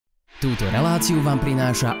Túto reláciu vám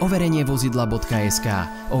prináša overenie vozidla.sk,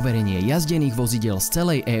 overenie jazdených vozidiel z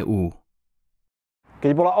celej EÚ.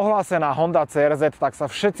 Keď bola ohlásená Honda CR-Z, tak sa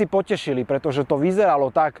všetci potešili, pretože to vyzeralo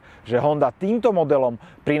tak, že Honda týmto modelom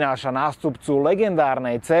prináša nástupcu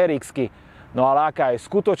legendárnej CRX-ky. No ale aká je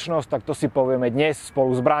skutočnosť, tak to si povieme dnes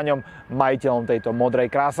spolu s Braňom, majiteľom tejto modrej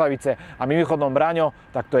krásavice. A mimochodom Braňo,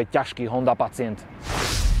 tak to je ťažký Honda pacient.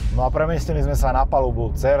 No a premiestnili sme sa na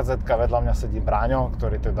palubu CR-Z-ka, vedľa mňa sedí Braňo,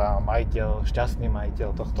 ktorý je teda majiteľ, šťastný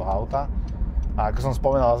majiteľ tohto auta. A ako som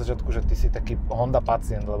spomínal na začiatku, že ty si taký Honda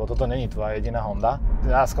pacient, lebo toto není tvoja jediná Honda.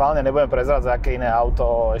 Ja schválne nebudem prezrádzať, aké iné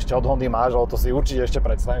auto ešte od Hondy máš, ale to si určite ešte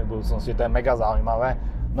predstavím v budúcnosti, to je mega zaujímavé.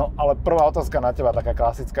 No ale prvá otázka na teba, taká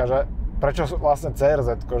klasická, že prečo vlastne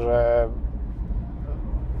CR-Z-ko, že...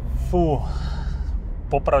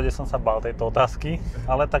 Popravde som sa bál tejto otázky,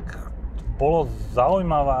 ale tak bolo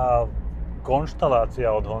zaujímavá konštalácia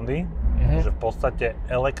od Hondy, že v podstate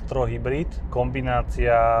elektrohybrid,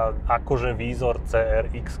 kombinácia akože výzor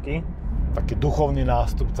CRX-ky. Taký duchovný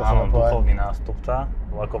nástupca. Áno, duchovný nástupca.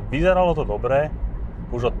 Ako vyzeralo to dobre,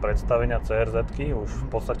 už od predstavenia CR-Z-ky, už v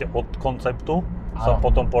podstate od konceptu som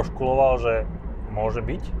potom poškuloval, že môže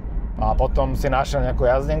byť. A potom si našiel nejakú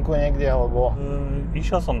jazdenku niekde, alebo?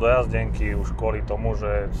 Išiel som do jazdenky už kvôli tomu,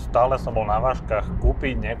 že stále som bol na vážkach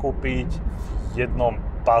kúpiť, nekúpiť. V jednom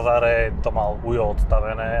bazare to mal Ujo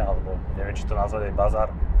odstavené, alebo neviem, či to nazvať aj bazar.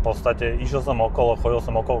 V podstate išiel som okolo, chodil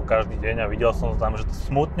som okolo každý deň a videl som tam, že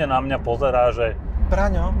smutne na mňa pozerá, že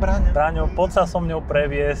Braňo, poď sa so mňou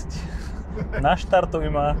previesť, naštartuj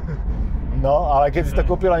ma. No, ale keď si to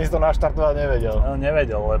kúpil, ani si to naštartovať nevedel.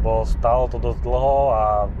 Nevedel, lebo stálo to dosť dlho a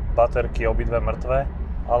baterky obidve mŕtve.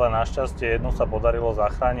 Ale našťastie jednu sa podarilo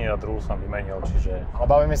zachrániť a druhú som vymenil, čiže... Ale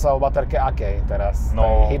bavíme sa o baterke akej teraz?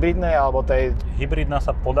 No, tej hybridnej alebo tej... Hybridná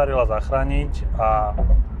sa podarila zachrániť a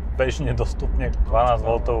bežne dostupne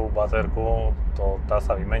 12V baterku, tá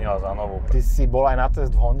sa vymenila za novú. Ty si bol aj na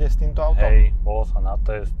test v Honde s týmto autom? Hej, bolo sa na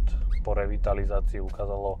test, po revitalizácii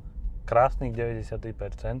ukázalo krásnych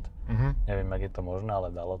 93%. Neviem, jak je to možné,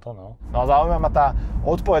 ale dalo to, no. No a zaujíma ma tá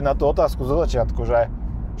odpoveď na tú otázku zo začiatku, že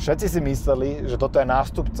všetci si mysleli, že toto je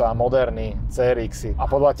nástupca moderný CRX-y. A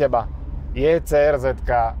podľa teba, je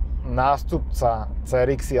CR-Z-ka nástupca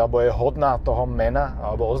CRX-y, alebo je hodná toho mena,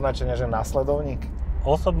 alebo označenia, že následovník?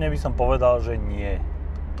 Osobne by som povedal, že nie.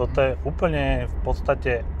 Toto je úplne v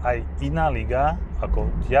podstate aj iná liga. Ako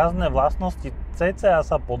jazdné vlastnosti cca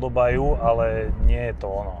sa podobajú, ale nie je to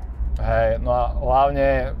ono. Hej, no a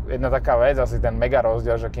hlavne jedna taká vec, asi ten mega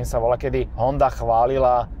rozdiel, že kým sa volá, kedy Honda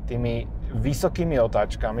chválila tými vysokými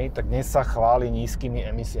otáčkami, tak dnes sa chváli nízkymi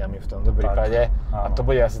emisiami v tomto prípade. A to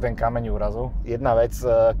bude asi ten kameň úrazu. Jedna vec,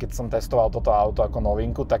 keď som testoval toto auto ako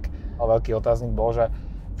novinku, tak veľký otáznik bol, že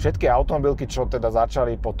všetky automobilky, čo teda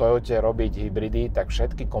začali po Toyote robiť hybridy, tak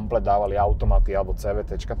všetky komplet dávali automaty alebo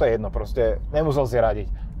CVTčka. To je jedno, proste nemusel si radiť.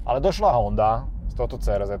 Ale došla Honda s touto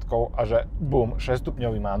CR-Z-kou a že bum,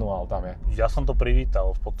 6-stupňový manuál tam je. Ja som to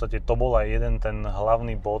privítal, v podstate to bol aj jeden ten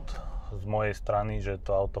hlavný bod z mojej strany, že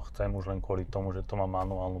to auto chcem už len kvôli tomu, že to má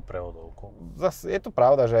manuálnu prevodovku. Zas je to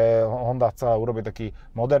pravda, že Honda chcela urobiť taký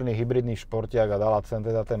moderný hybridný športiak a dala sem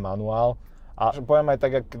teda ten manuál. A poviem aj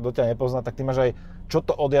tak, ak do ťa nepozná, tak ty máš aj čo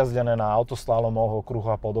to odjazdené na autoslalomoch,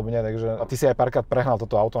 okruhu a podobne, takže a ty si aj párkrát prehnal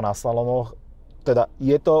toto auto na slalomoch. Teda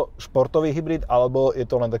je to športový hybrid, alebo je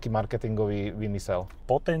to len taký marketingový vymysel?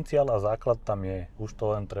 Potenciál a základ tam je, už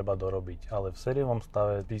to len treba dorobiť, ale v sériovom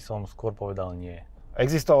stave by som skôr povedal nie.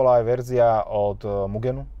 Existovala aj verzia od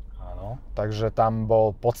Mugenu. Áno. Takže tam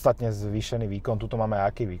bol podstatne zvýšený výkon. Tuto máme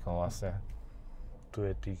aký výkon vlastne? Tu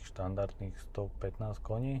je tých štandardných 115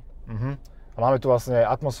 koní. A máme tu vlastne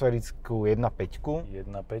atmosférickú 1.5.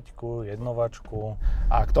 1.5, jednovačku.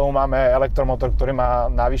 A k tomu máme elektromotor, ktorý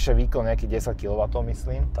má navyše výkon nejakých 10 kW,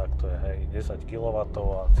 myslím. Tak to je, hej, 10 kW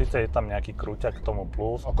a síce je tam nejaký krúťak k tomu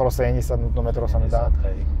plus. Okolo 70 Nm sa mi dá.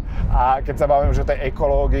 Hej. A keď sa bavím, že tej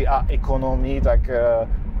ekológii a ekonomii, tak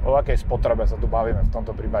o akej spotrebe sa tu bavíme v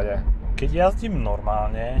tomto prípade? Keď jazdím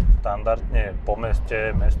normálne, štandardne po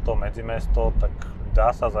meste, mesto, medzimesto, tak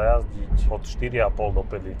dá sa zajazdiť od 4,5 do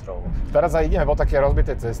 5 litrov. Teraz aj ideme po takej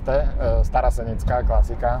rozbitej ceste, stará senecká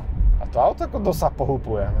klasika. A to auto ako dosť sa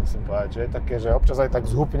pohúpuje, musím povedať, že je také, že občas aj tak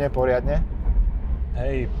zhupne poriadne.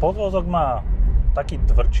 Hej, podvozok má taký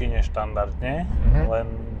tvrdší než štandardne, len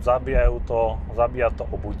zabíja to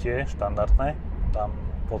obutie štandardné. Tam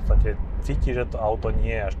v podstate cíti, že to auto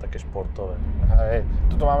nie je až také športové. Hej,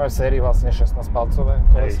 tuto máme v sérii vlastne 16-palcové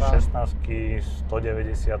kolesá. Hej, 16-ky,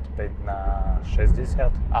 195 na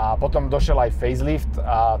 60. A potom došiel aj facelift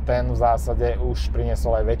a ten v zásade už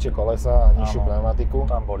priniesol aj väčšie kolesá a nižšiu pneumatiku.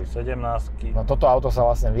 Tam boli 17-ky. No toto auto sa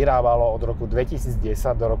vlastne vyrábalo od roku 2010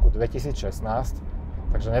 do roku 2016.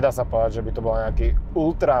 Takže nedá sa povedať, že by to bol nejaký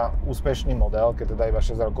ultra úspešný model, keď teda iba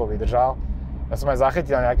 6 rokov vydržal. Ja som aj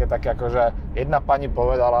zachytil nejaké také, akože jedna pani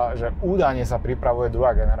povedala, že údajne sa pripravuje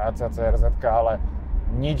druhá generácia CRZ, ale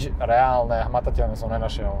nič reálne a hmatateľné som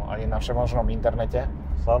nenašiel ani na všemožnom internete.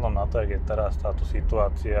 Vzhľadom na to, jak je teraz táto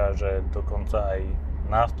situácia, že dokonca aj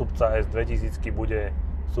nástupca S2000 bude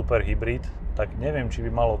super hybrid, tak neviem, či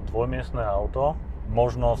by malo dvojmiestne auto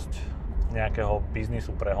možnosť nejakého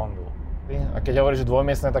biznisu pre Hondu. A keď hovoríš, že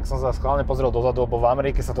dvojmiestne, tak som sa schválne pozrel dozadu, lebo v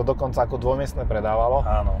Amerike sa to dokonca ako dvojmiestne predávalo.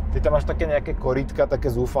 Áno. Ty tam máš také nejaké korytka, také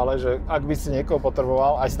zúfale, že ak by si niekoho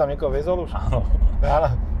potreboval, aj si tam niekoho viezol už? Áno.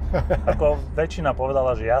 Áno. Ako väčšina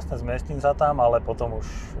povedala, že jasne zmestím sa tam, ale potom už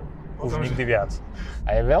nikdy viac.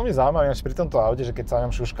 A je veľmi zaujímavé pri tomto aute, že keď sa o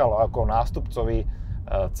ňom šuškalo ako nástupcový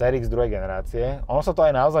CRX druhej generácie, ono sa to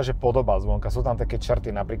aj naozaj že podobá zvonka. Sú tam také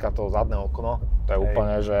črty, napríklad to zadné okno, to je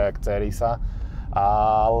úplne, že k CRX-a.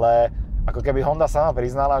 Ale ako keby Honda sama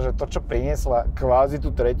priznala, že to, čo priniesla kvázi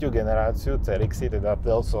tú tretiu generáciu CRX-y, teda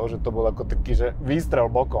Delso, že to bol ako taký, že výstrel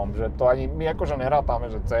bokom, že to ani my akože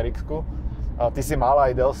nerátame, že CRX-ku, ale ty si mala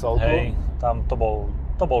aj Delso. Hej, tam to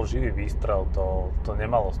bol živý výstrel, to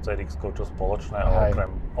nemalo s CRX-kou čo spoločného,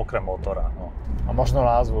 okrem motora. No. A možno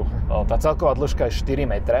názvu. Tá celková dĺžka je 4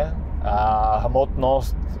 metre a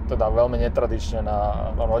hmotnosť, teda veľmi netradične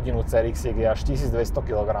na rodinu CRX-iek je až 1200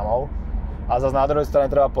 kg. A zase na druhej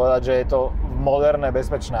strane treba povedať, že je to moderné,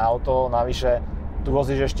 bezpečné auto, navyše tu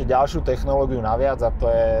vozíš ešte ďalšiu technológiu naviac a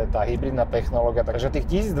to je tá hybridná technológia. Takže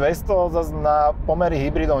tých 1200 zase na pomery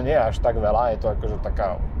hybridov nie je až tak veľa, je to akože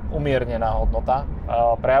taká umiernená hodnota.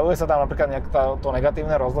 Prejavuje sa tam napríklad nejak to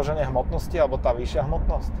negatívne rozloženie hmotnosti alebo tá vyššia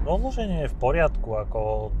hmotnosť? Rozloženie je v poriadku, ako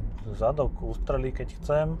zadok ústrelí, keď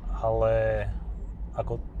chcem, ale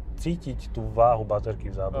ako cítiť tú váhu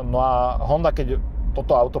baterky vzadu. No a Honda, keď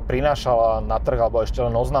toto auto prinášala na trh, alebo ešte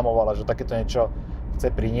len oznamovala, že takéto niečo chce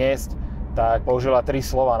priniesť, tak použila 3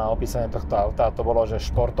 slova na opísanie tohto auta. To bolo, že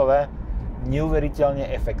športové,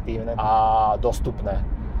 neuveriteľne efektívne a dostupné.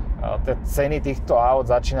 Tie ceny týchto aut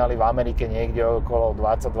začínali v Amerike niekde okolo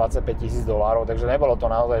 20-25 tisíc $, takže nebolo to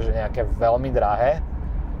naozaj že nejaké veľmi drahé.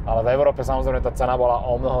 Ale v Európe samozrejme tá cena bola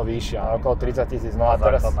o mnoho vyššia, okolo 30 000. No a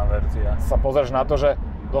teraz sa pozrieš na to, že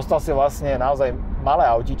dostal si vlastne naozaj malé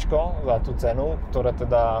autíčko za tú cenu, ktoré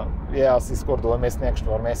teda je asi skôr dvojmiestne ako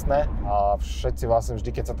štvormiestne. A všetci vlastne vždy,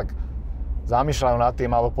 keď sa tak zamýšľajú nad tým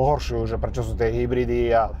alebo pohoršujú, že prečo sú tie hybridy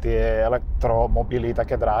a tie elektromobily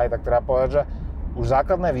také drahé, tak treba povedať, že už v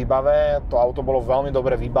základnej výbave to auto bolo veľmi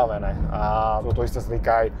dobre vybavené. A to isté sa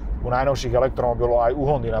týka aj u najnovších elektromobilov, aj u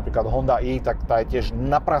Hondy, napríklad Honda i, tak tá je tiež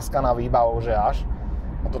napraskaná výbavou, že až.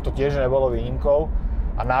 A toto tiež nebolo výnimkou.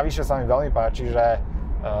 A navyše sa mi veľmi páči, že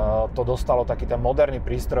to dostalo taký ten moderný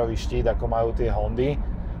prístrojový štít, ako majú tie Hondy.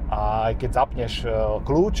 A aj keď zapneš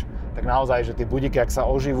kľúč, tak naozaj, že tie budíky, ak sa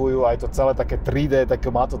oživujú, aj to celé také 3D,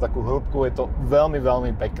 také má to takú hĺbku, je to veľmi,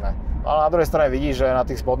 veľmi pekné. A na druhej strane vidíš, že na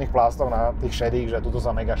tých spodných plástoch, na tých šedých, že tuto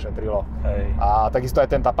sa mega šetrilo. Hej. A takisto aj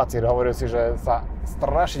ten tapacír, hovoril si, že sa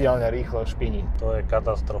strašidelne rýchlo špiní. To je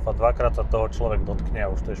katastrofa. Dvakrát sa toho človek dotkne a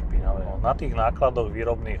už to je špinavé. Na tých nákladoch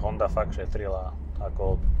výrobných Honda fakt šetrila.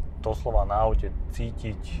 Ako doslova na aute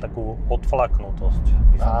cítiť takú odflaknutosť,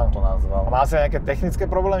 by som to nazval. A má sa nejaké technické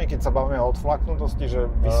problémy, keď sa bavíme o odflaknutosti, že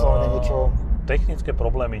vyslovene niečo... Technické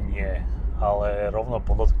problémy nie, ale rovno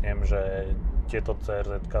podotknem, že tieto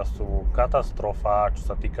CRZ-ka sú katastrofa,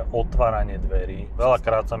 čo sa týka otvárania dverí.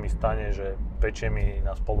 Veľakrát sa mi stane, že pečie mi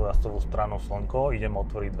na spolujazdcovú stranu slnko, idem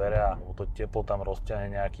otvoriť dvere a to teplo tam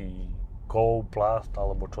rozťahne nejaký kov, plast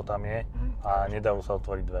alebo čo tam je a nedajú sa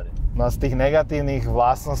otvoriť dvere. No a z tých negatívnych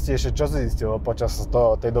vlastností ešte čo si zistil počas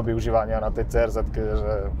tej doby užívania na tej CRZ-ke?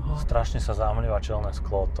 Že... Strašne sa zahmlieva čelné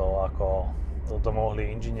sklo, to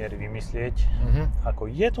mohli inžinieri vymyslieť. Ako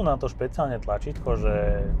je tu na to špeciálne tlačítko,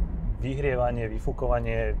 že vyhrievanie,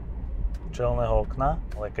 vyfúkovanie čelného okna,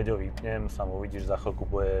 ale keď ho vypnem, sa uvidíš, za chvíľku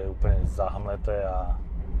bude úplne zahmleté a...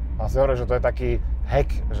 A si hovoril, že to je taký hack,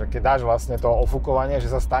 že keď dáš vlastne to ofúkovanie, že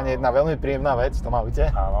sa stane jedna veľmi príjemná vec v tom aute.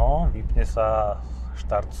 Áno, vypne sa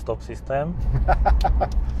štart-stop systém.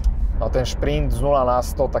 No ten šprint z 0 na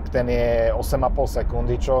 100, tak ten je 8,5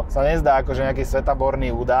 sekundy, čo sa nezdá ako že nejaký svetaborný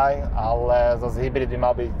údaj, ale zase hybrid by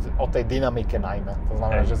mal byť o tej dynamike najmä. To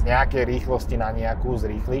znamená, že z nejakej rýchlosti na nejakú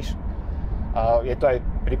zrýchliš. Je to aj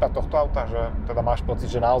prípad tohto auta, že teda máš pocit,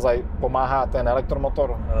 že naozaj pomáha ten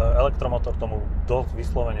elektromotor? Elektromotor tomu dosť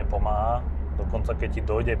vyslovene pomáha. Dokonca keď ti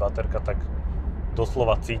dojde baterka, tak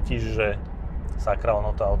doslova cítiš, že sakra,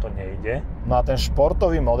 ono to auto nejde. No a ten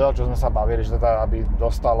športový model, čo sme sa bavili, že teda aby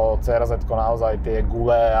dostalo CRZ-ko naozaj tie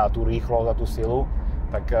gule a tú rýchlosť a tú silu,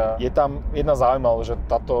 tak je tam jedna zaujímavosť, že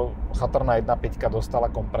táto chatrná 1.5 dostala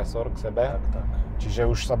kompresor k sebe. Tak. Čiže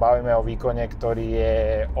už sa bavíme o výkone, ktorý je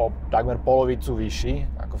o takmer polovicu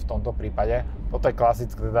vyšší, ako v tomto prípade. Toto je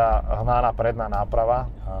klasicky teda hnaná predná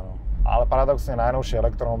náprava. Áno. Ale paradoxne najnovšie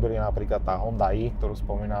elektromobily, napríklad tá Honda i, ktorú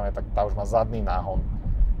spomíname, tak tá už má zadný náhon.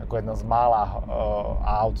 Ako jedna z mála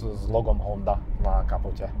aut s logom Honda na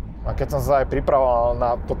kapote. A keď som sa aj pripravoval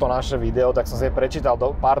na toto naše video, tak som si prečítal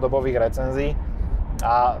pár dobových recenzií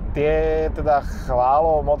a tie teda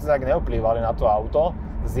chválo moc tak neoplývali na to auto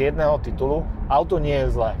z jedného titulu. Auto nie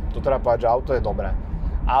je zlé, to treba povedať, že auto je dobré.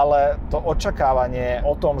 Ale to očakávanie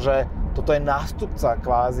o tom, že toto je nástupca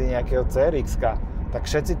kvázi nejakého CRX-ka, tak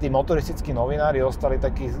všetci tí motoristickí novinári ostali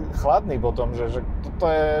takí chladní potom, že toto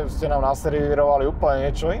ste nám naservírovali úplne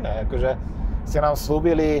niečo iné. Akože ste nám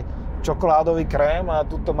slúbili čokoládový krém a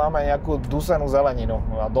tuto máme nejakú dusenú zeleninu,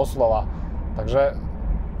 doslova. Takže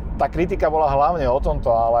tá kritika bola hlavne o tomto,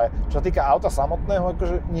 ale čo sa týka auta samotného,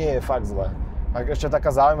 akože nie je fakt zle. Tak ešte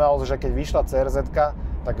taká zaujímavosť, že keď vyšla CRZ-ka,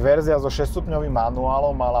 tak verzia so 6-stupňovým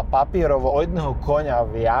manuálom mala papierovo o jedného koňa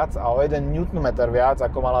viac a o 1 Nm viac,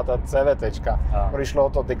 ako mala tá CVT-čka. Prišlo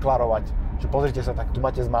o to deklarovať, že pozrite sa, tak tu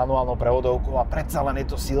máte s manuálnou prevodovkou a predsa len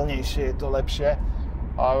je to silnejšie, je to lepšie.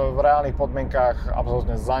 A v reálnych podmienkách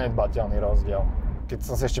absolútne zanedbateľný rozdiel. Keď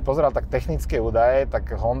som si ešte pozeral tak technické údaje, tak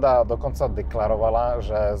Honda dokonca deklarovala,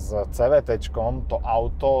 že s CVT-čkom to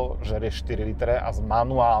auto žerie 4 litre a s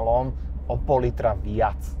manuálom o pol litra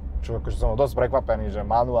viac. Čo akože som dosť prekvapený, že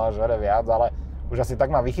manuál žere viac, ale už asi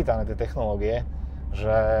tak má vychytané tie technológie,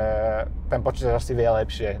 že ten počítač asi vie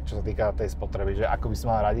lepšie, čo sa týka tej spotreby, že ako by si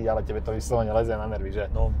mal radiť, ale tebe to vyslovene lezie na nervy,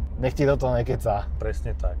 že nech ti do toho nekecá.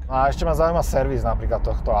 Presne tak. A ešte ma zaujíma servis napríklad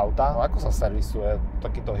tohto auta. No, ako sa servisuje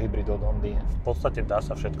takýto hybrid od Hondy? V podstate dá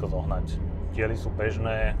sa všetko zohnať. Diely sú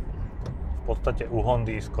bežné. V podstate u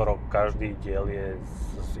Hondy skoro každý diel je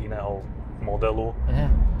z iného modelu.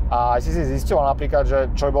 A aj si zistil napríklad,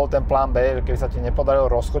 že čo bol ten plán B, že keby sa ti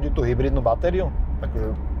nepodarilo rozchodiť tú hybridnú batériu?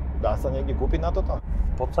 Takže dá sa niekde kúpiť na toto?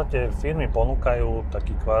 V podstate firmy ponúkajú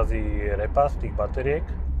taký kvázi repas tých batériek.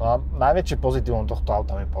 No a najväčšie pozitívum tohto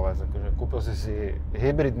auta mi povedz, akože kúpil si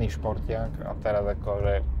hybridný športiak a teraz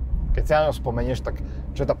akože, keď si na ňo spomenieš, tak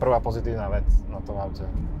čo je tá prvá pozitívna vec na tom aute?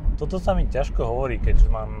 Toto sa mi ťažko hovorí,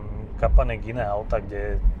 keďže mám kapané iné auta,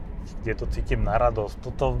 kde to cítim na radosť.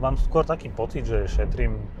 Toto mám skôr taký pocit, že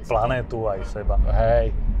šetrím planétu aj seba.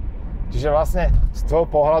 Hej. Čiže vlastne z tvojho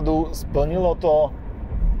pohľadu splnilo to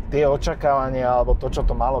tie očakávania, alebo to, čo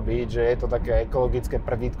to malo byť, že je to také ekologické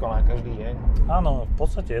prdítko na každý deň? Áno, v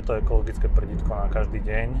podstate je to ekologické prdítko na každý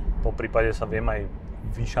deň. Po prípade sa viem aj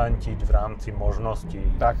vyšantiť v rámci možností.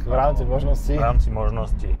 Tak, v rámci možností? V rámci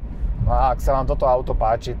možností. No a ak sa vám toto auto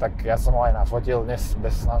páči, tak ja som ho aj nafotil dnes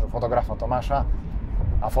bez nášho fotografa Tomáša.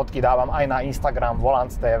 A fotky dávam aj na Instagram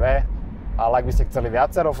volant.tv. Ale ak by ste chceli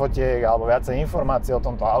viacero fotiek alebo viacej informácií o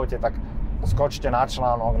tomto aute, tak skočte na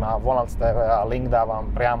článok na volant.tv a link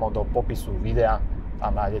dávam priamo do popisu videa.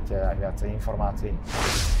 Tam nájdete aj viacej informácií.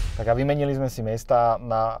 Tak a vymenili sme si miesta.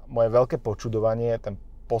 Na moje veľké počudovanie ten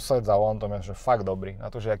posled za volantom je že fakt dobrý.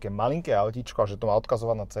 Na to, že aké malinké autíčko a že to má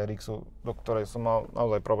odkazovať na CRX-u, do ktorej som mal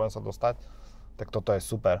naozaj problém sa dostať, tak toto je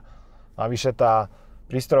super. Navyše tá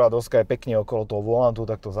prístrojová doska je pekne okolo toho volantu,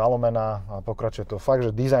 takto zalomená a pokračuje to fakt,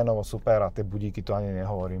 že dizajnovo super a tie budíky to ani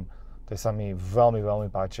nehovorím. To sa mi veľmi, veľmi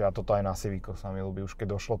páči a toto aj na Civicoch sa mi ľúbi. Už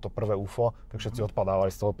keď došlo to prvé UFO, tak všetci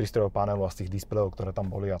odpadávali z toho prístrojového panelu a z tých displejov, ktoré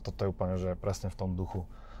tam boli a toto je úplne, že presne v tom duchu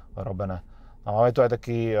robené. A máme tu aj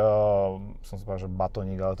taký, som si povedal, že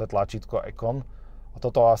batoník, ale to je tlačítko Econ a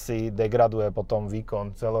toto asi degraduje potom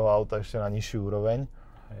výkon celého auta ešte na nižší úroveň.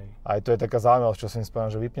 Hej. Aj to je taká zaujímavosť, čo som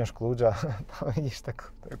spomínal, že vypneš kľúč a tam vidíš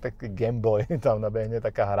taký Game Boy, tam nabehne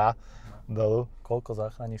taká hra dolu. Koľko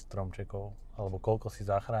zachrániš stromčekov? Alebo koľko si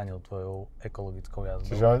zachránil tvojou ekologickou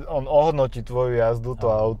jazdou? Čiže on ohodnotí tvoju jazdu, to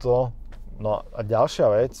auto. No a ďalšia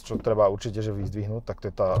vec, čo treba určite že vyzdvihnúť, tak to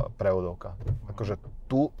je tá prevodovka. Akože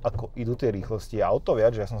tu, ako idú tie rýchlosti, a o to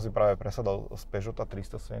viac, že ja som si práve presadol z Peugeota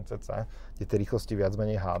 370C, kde tie rýchlosti viac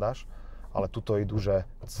menej hádaš. Ale tuto idú, že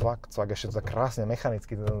cvak, ešte sa krásne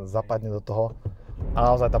mechanicky zapadne do toho. A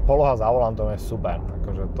naozaj tá poloha za volantom je super,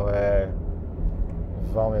 akože to je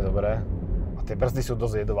veľmi dobré. A tie brzdy sú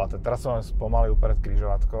dosť jedovaté. Teraz som len spomalil pred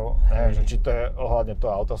križovatkou. Neviem, že či to je ohľadne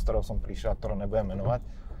toho auta, z ktorého som prišiel, ktoré nebudem menovať.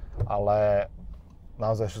 Ale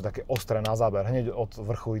naozaj sú také ostré na záber. Hneď od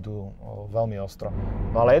vrchu idú veľmi ostro.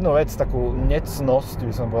 No ale jednu vec, takú necnosť,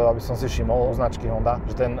 by som povedal, by som si všimol u značky Honda,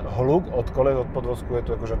 že ten hluk od kolies od podvozku je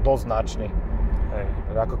tu akože dosť značný. Hej.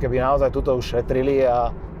 Ako keby naozaj tuto už šetrili a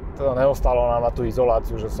to neostalo nám na tú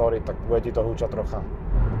izoláciu, že sorry, tak bude ti to húčať trocha.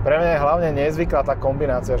 Pre mňa je hlavne nezvyklá tá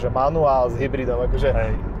kombinácia, že manuál s hybridom, akože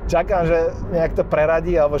čakám, že nejak to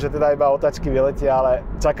preradí, alebo že teda iba otačky vyletia, ale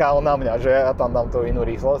čaká on na mňa, že ja tam dám tú inú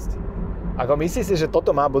rýchlosť. Ako myslíš si, že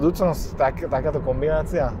toto má budúcnosť, takáto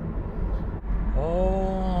kombinácia?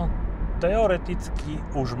 Teoreticky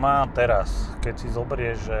už má teraz. Keď si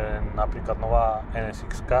zoberieš, že napríklad nová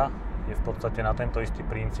NSX-ka je v podstate na tento istý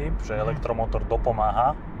princíp, že elektromotor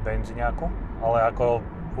dopomáha benzíňaku, ale ako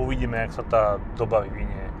uvidíme, jak sa tá doba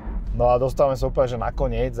vyvinie. No a dostávame sa úplne, že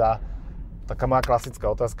nakoniec a taká moja klasická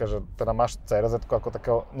otázka, že teda máš CRZ-ku ako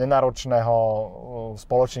takého nenáročného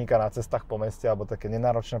spoločníka na cestách po meste, alebo také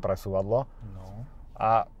nenáročné presúvadlo. No.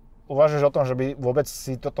 A uvažuješ o tom, že by vôbec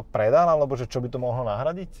si toto predal, alebo že čo by to mohlo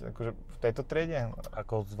nahradiť akože v tejto triede?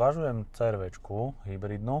 Ako zvažujem CR-večku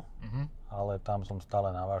hybridnú, ale tam som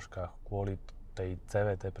stále na vážkach kvôli tej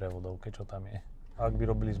CVT prevodovke, čo tam je. Ak by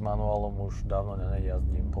robili s manuálom, už dávno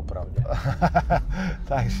nejazdím, popravde.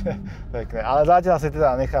 Takže pekne. Ale zatiaľ si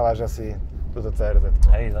teda nechávaš asi túto CRZ.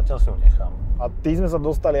 Hej, zatiaľ si ju nechám. A tým sme sa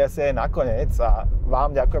dostali asi aj nakoniec a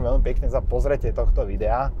vám ďakujem veľmi pekne za pozretie tohto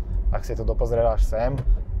videa, ak si to dopozreli až sem.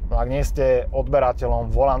 No ak nie ste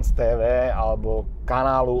odberateľom volant.tv alebo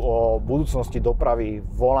kanálu o budúcnosti dopravy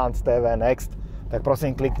volant.tv Next, tak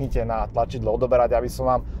prosím kliknite na tlačidlo odoberať, aby som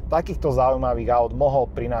vám takýchto zaujímavých aut mohol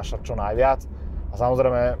prinášať čo najviac. A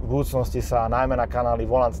samozrejme v budúcnosti sa najmä na kanáli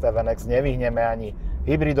volant.tv Next nevyhneme ani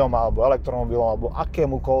hybridom alebo elektromobilom alebo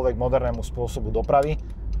akémukoľvek modernému spôsobu dopravy,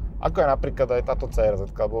 ako je napríklad aj táto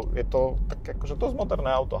CRZ, lebo je to tak akože dosť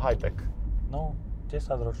moderné auto, high-tech. No,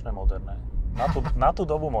 10-ročné moderné. Na tú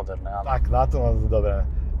dobu moderné, áno. Tak, na tú dobre.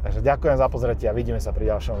 Takže ďakujem za pozretie a vidíme sa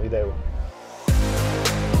pri ďalšom videu.